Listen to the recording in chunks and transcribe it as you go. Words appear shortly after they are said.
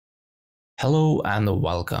Hello and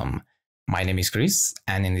welcome. My name is Chris,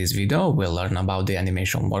 and in this video we'll learn about the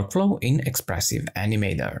animation workflow in Expressive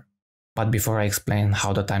Animator. But before I explain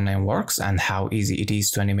how the timeline works and how easy it is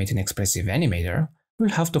to animate in Expressive Animator, we'll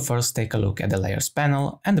have to first take a look at the Layers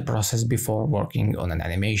panel and the process before working on an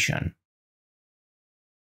animation.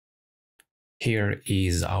 Here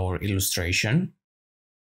is our illustration.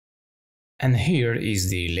 And here is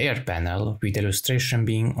the Layer panel with illustration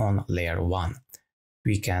being on Layer 1.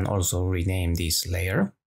 We can also rename this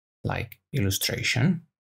layer, like illustration.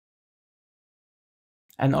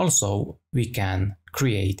 And also we can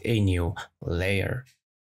create a new layer.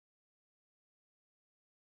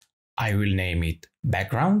 I will name it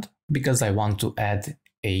background because I want to add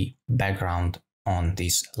a background on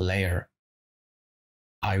this layer.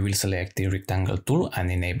 I will select the rectangle tool and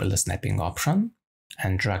enable the snapping option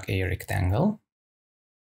and drag a rectangle.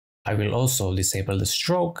 I will also disable the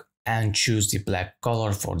stroke and choose the black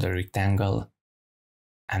color for the rectangle,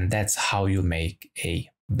 and that's how you make a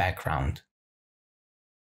background.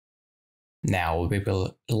 Now we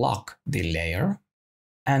will lock the layer,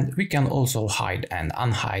 and we can also hide and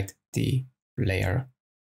unhide the layer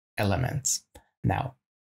elements. Now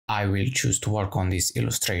I will choose to work on this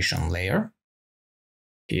illustration layer.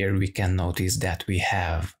 Here we can notice that we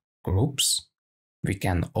have groups. We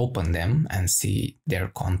can open them and see their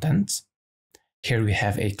contents. Here we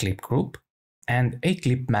have a clip group and a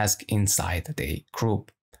clip mask inside the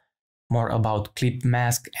group. More about clip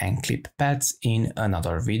mask and clip paths in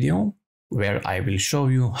another video, where I will show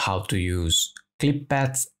you how to use clip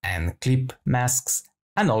paths and clip masks,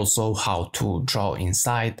 and also how to draw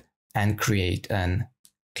inside and create an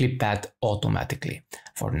clip path automatically.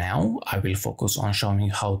 For now, I will focus on showing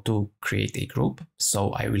how to create a group, so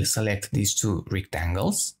I will select these two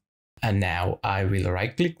rectangles, and now I will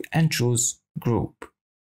right click and choose Group.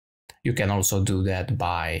 You can also do that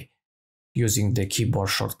by using the keyboard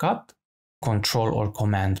shortcut Ctrl or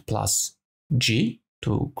Command plus G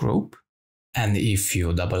to group. And if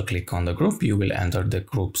you double click on the group, you will enter the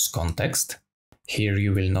group's context. Here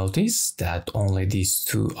you will notice that only these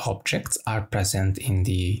two objects are present in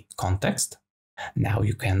the context. Now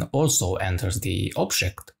you can also enter the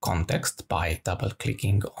object context by double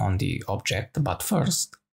clicking on the object, but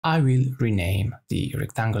first I will rename the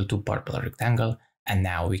rectangle to purple rectangle, and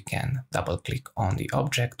now we can double click on the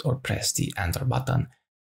object or press the enter button,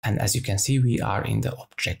 and as you can see we are in the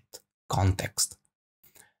object context.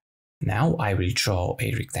 Now I will draw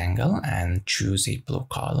a rectangle and choose a blue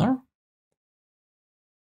color.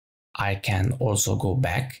 I can also go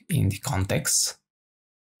back in the context,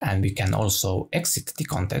 and we can also exit the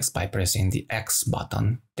context by pressing the X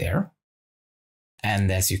button there.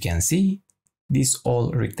 And as you can see, these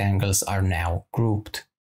all rectangles are now grouped.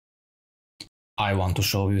 I want to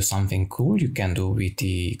show you something cool you can do with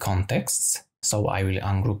the contexts. So I will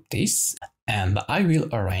ungroup this and I will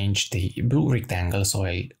arrange the blue rectangle. So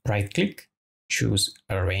I'll right click, choose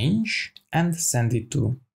arrange and send it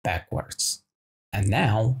to backwards. And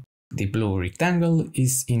now the blue rectangle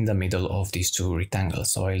is in the middle of these two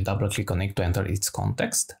rectangles. So I'll double click on it to enter its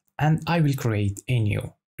context, and I will create a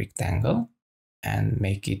new rectangle and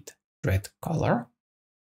make it red color.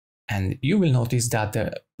 And you will notice that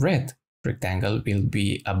the red rectangle will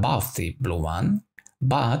be above the blue one,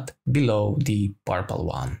 but below the purple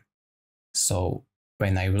one. So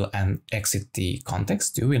when I will exit the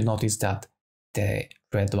context, you will notice that the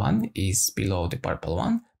red one is below the purple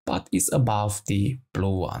one, but is above the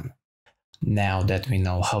blue one. Now that we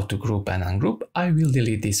know how to group and ungroup, I will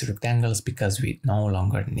delete these rectangles because we no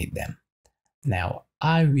longer need them. Now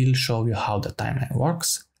I will show you how the timeline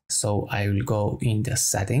works. So I will go in the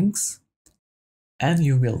settings, and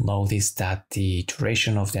you will notice that the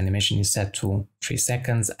duration of the animation is set to 3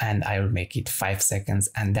 seconds, and I will make it 5 seconds,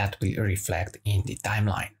 and that will reflect in the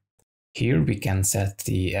timeline. Here we can set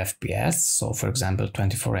the FPS, so for example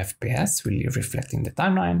 24 FPS will reflect in the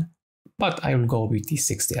timeline, but I will go with the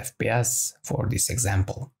 60 FPS for this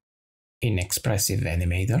example. In Expressive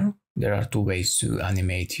Animator, there are two ways to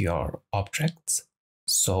animate your objects,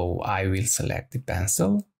 so I will select the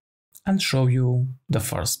pencil and show you the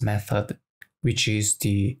first method, which is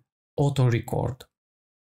the auto record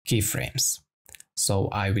keyframes. So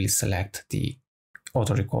I will select the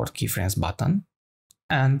auto record keyframes button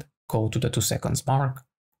and go to the 2 seconds mark.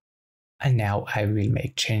 And now I will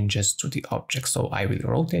make changes to the object. So I will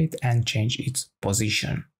rotate and change its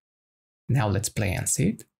position. Now let's play and see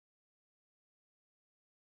it.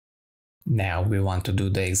 Now we want to do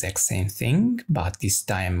the exact same thing, but this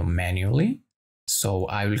time manually. So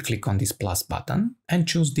I will click on this plus button and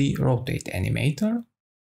choose the rotate animator.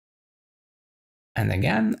 and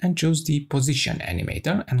again, and choose the position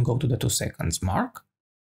animator and go to the 2 seconds mark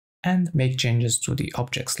and make changes to the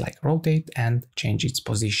objects like rotate and change its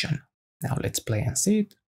position. Now let's play and see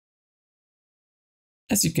it.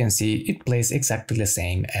 As you can see, it plays exactly the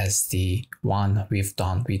same as the one we've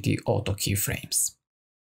done with the auto keyframes.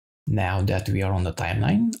 Now that we are on the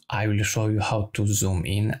timeline, I will show you how to zoom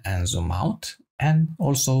in and zoom out, and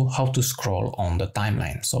also how to scroll on the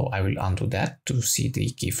timeline. So I will undo that to see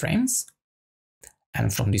the keyframes.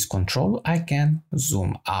 And from this control, I can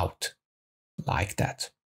zoom out like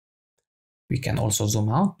that. We can also zoom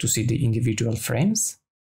out to see the individual frames.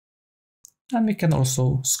 And we can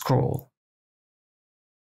also scroll.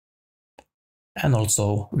 And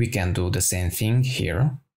also we can do the same thing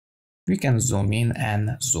here. We can zoom in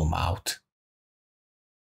and zoom out.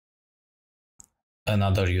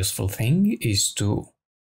 Another useful thing is to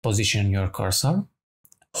position your cursor,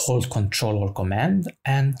 hold Ctrl or Command,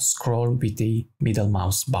 and scroll with the middle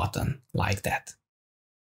mouse button like that.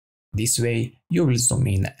 This way you will zoom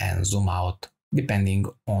in and zoom out depending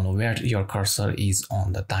on where your cursor is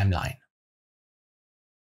on the timeline.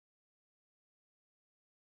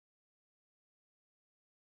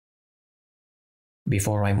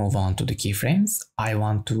 Before I move on to the keyframes, I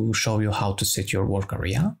want to show you how to set your work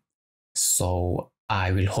area. So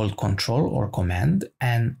I will hold Ctrl or Command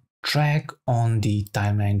and drag on the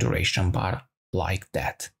timeline duration bar like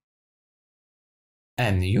that.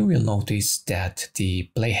 And you will notice that the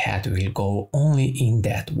playhead will go only in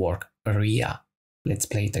that work area. Let's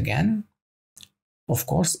play it again. Of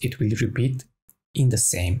course, it will repeat in the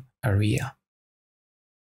same area.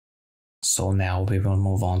 So now we will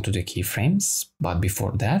move on to the keyframes, but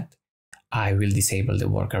before that, I will disable the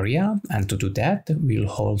work area, and to do that, we'll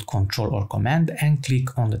hold Ctrl or Command and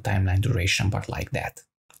click on the timeline duration bar like that.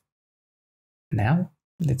 Now,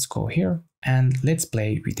 let's go here and let's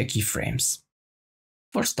play with the keyframes.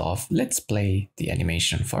 First off, let's play the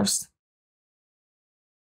animation first.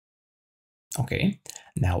 Okay,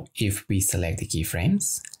 now if we select the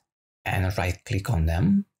keyframes and right-click on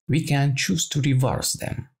them, we can choose to reverse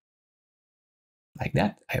them. Like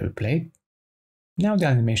that, I will play it. Now the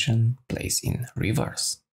animation plays in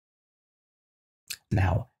reverse.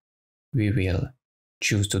 Now we will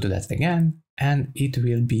choose to do that again, and it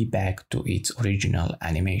will be back to its original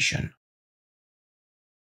animation.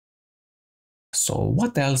 So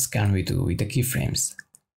what else can we do with the keyframes?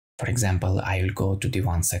 For example, I will go to the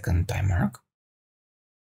 1 second time mark,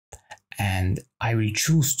 and I will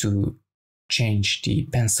choose to change the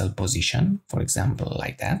pencil position, for example,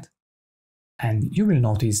 like that. And you will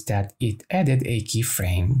notice that it added a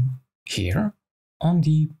keyframe here on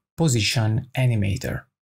the position animator.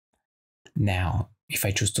 Now, if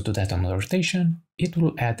I choose to do that on the rotation, it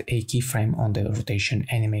will add a keyframe on the rotation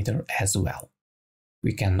animator as well.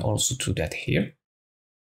 We can also do that here.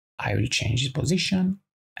 I will change the position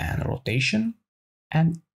and rotation,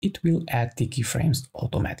 and it will add the keyframes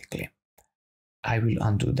automatically. I will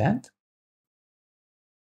undo that.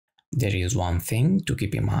 There is one thing to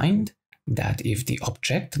keep in mind, that if the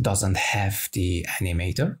object doesn't have the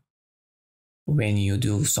animator, when you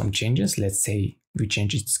do some changes, let's say we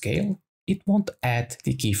change its scale, it won't add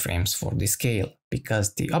the keyframes for the scale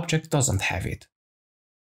because the object doesn't have it.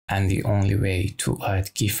 And the only way to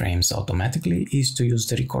add keyframes automatically is to use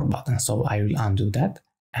the record button. So I will undo that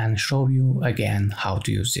and show you again how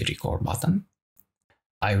to use the record button.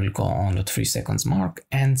 I will go on the 3 seconds mark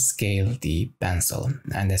and scale the pencil.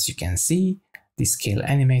 And as you can see, the scale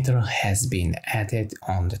animator has been added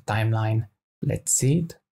on the timeline. Let's see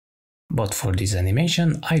it. But for this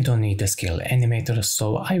animation, I don't need the scale animator,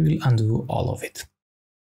 so I will undo all of it.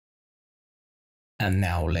 And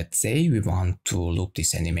now let's say we want to loop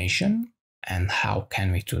this animation. And how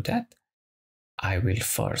can we do that? I will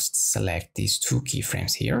first select these 2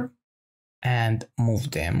 keyframes here and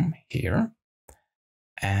move them here.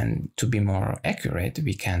 And to be more accurate,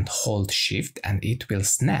 we can hold Shift and it will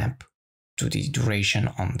snap to the duration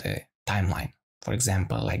on the timeline. For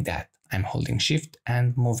example, like that. I'm holding Shift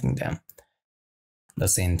and moving them. The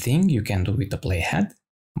same thing you can do with the playhead.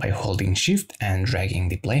 By holding Shift and dragging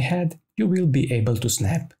the playhead, you will be able to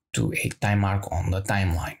snap to a time mark on the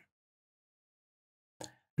timeline.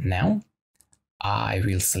 Now, I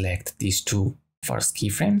will select these 2 first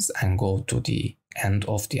keyframes and go to the end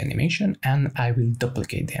of the animation, and I will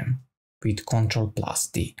duplicate them with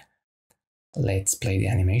Ctrl+D. Let's play the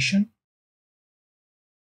animation.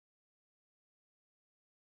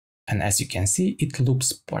 And as you can see, it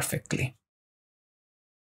loops perfectly.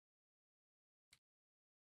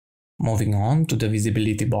 Moving on to the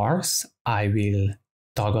visibility bars, I will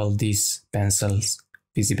toggle this pencil's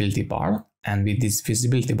visibility bar And with this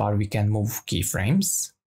visibility bar, we can move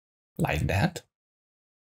keyframes like that.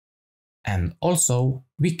 And also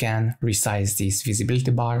we can resize this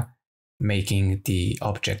visibility bar, making the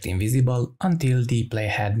object invisible until the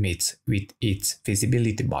playhead meets with its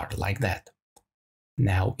visibility bar like that.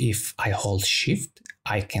 Now, if I hold Shift,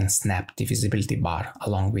 I can snap the visibility bar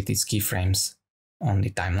along with its keyframes on the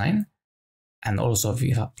timeline. And also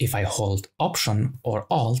if I hold Option or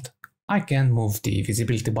Alt, I can move the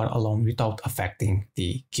visibility bar along without affecting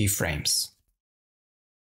the keyframes.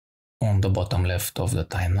 On the bottom left of the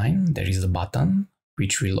timeline, there is a button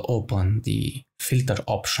which will open the filter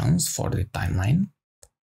options for the timeline.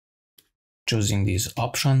 Choosing this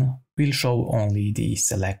option will show only the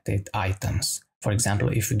selected items. For example,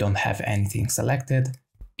 if you don't have anything selected,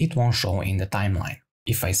 it won't show in the timeline.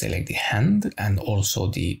 If I select the hand and also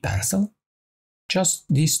the pencil, just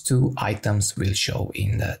these two items will show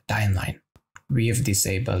in the timeline. We have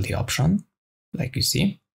disabled the option, like you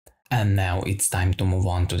see. And now it's time to move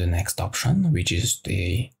on to the next option, which is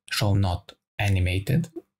the show not animated.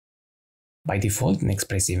 By default, in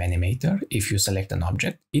Expressive Animator, if you select an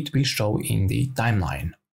object, it will show in the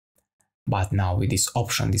timeline. But now with this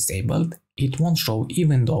option disabled, it won't show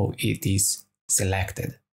even though it is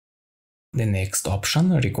selected. The next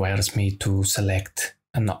option requires me to select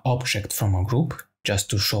an object from a group just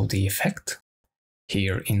to show the effect.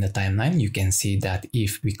 Here in the timeline, you can see that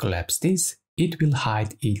if we collapse this, it will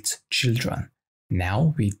hide its children.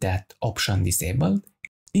 Now with that option disabled,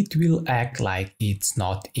 it will act like it's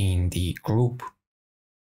not in the group.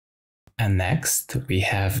 And next we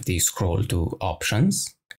have the scroll to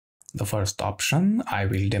options. The first option I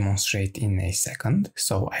will demonstrate in a second,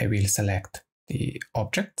 so I will select the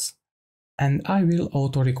objects and I will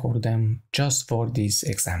auto record them just for this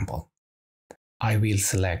example. I will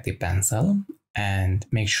select the pencil and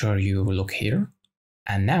make sure you look here.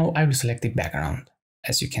 And now I will select the background.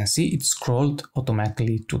 As you can see, it scrolled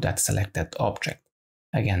automatically to that selected object.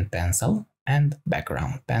 Again, pencil and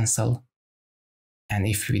background, pencil. And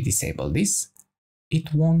if we disable this,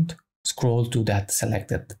 it won't scroll to that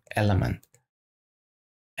selected element.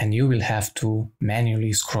 And you will have to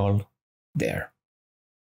manually scroll there.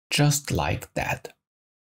 Just like that.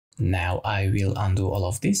 Now I will undo all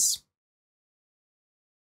of this.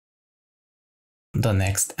 The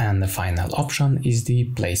next and the final option is the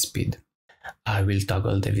play speed. I will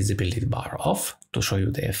toggle the visibility bar off to show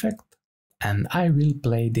you the effect, and I will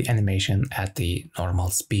play the animation at the normal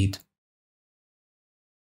speed.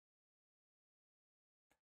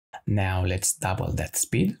 Now let's double that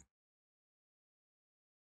speed.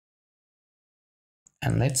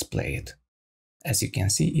 And let's play it. As you can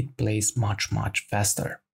see, it plays much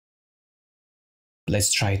faster.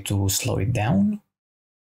 Let's try to slow it down.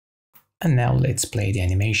 And now let's play the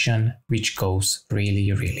animation, which goes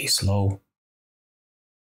really slow.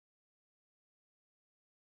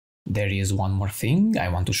 There is one more thing I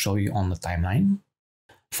want to show you on the timeline.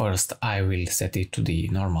 First, I will set it to the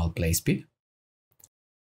normal play speed.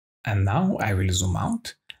 And now I will zoom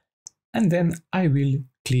out. And then I will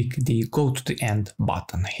click the Go to the End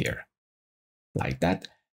button here. Like that.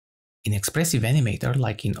 In Expressive Animator,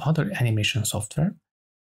 like in other animation software,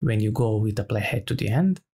 when you go with the playhead to the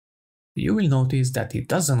end, you will notice that it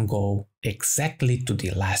doesn't go exactly to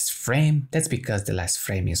the last frame. That's because the last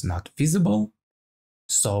frame is not visible.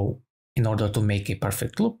 So in order to make a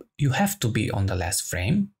perfect loop, you have to be on the last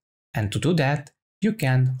frame. And to do that, you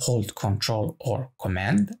can hold Ctrl or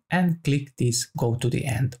Command and click this Go to the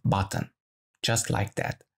End button. Just like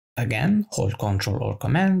that. Again, hold Ctrl or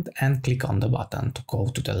Command and click on the button to go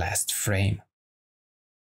to the last frame.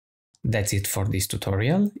 That's it for this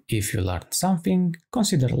tutorial. If you learned something,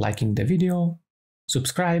 consider liking the video,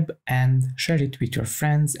 subscribe and share it with your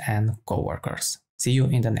friends and coworkers. See you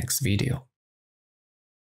in the next video.